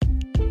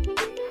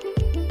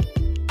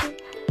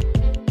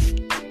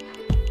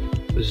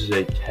This is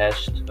a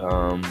test.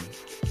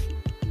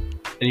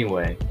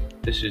 Anyway,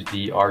 this is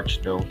the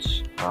Arch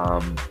Notes.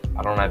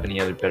 I don't have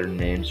any other better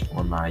names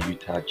for my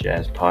Utah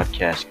Jazz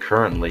podcast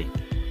currently,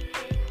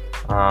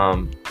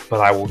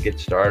 but I will get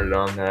started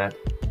on that.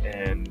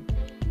 And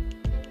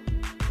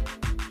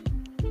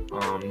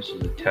this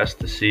is a test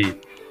to see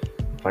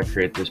if I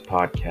create this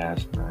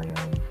podcast and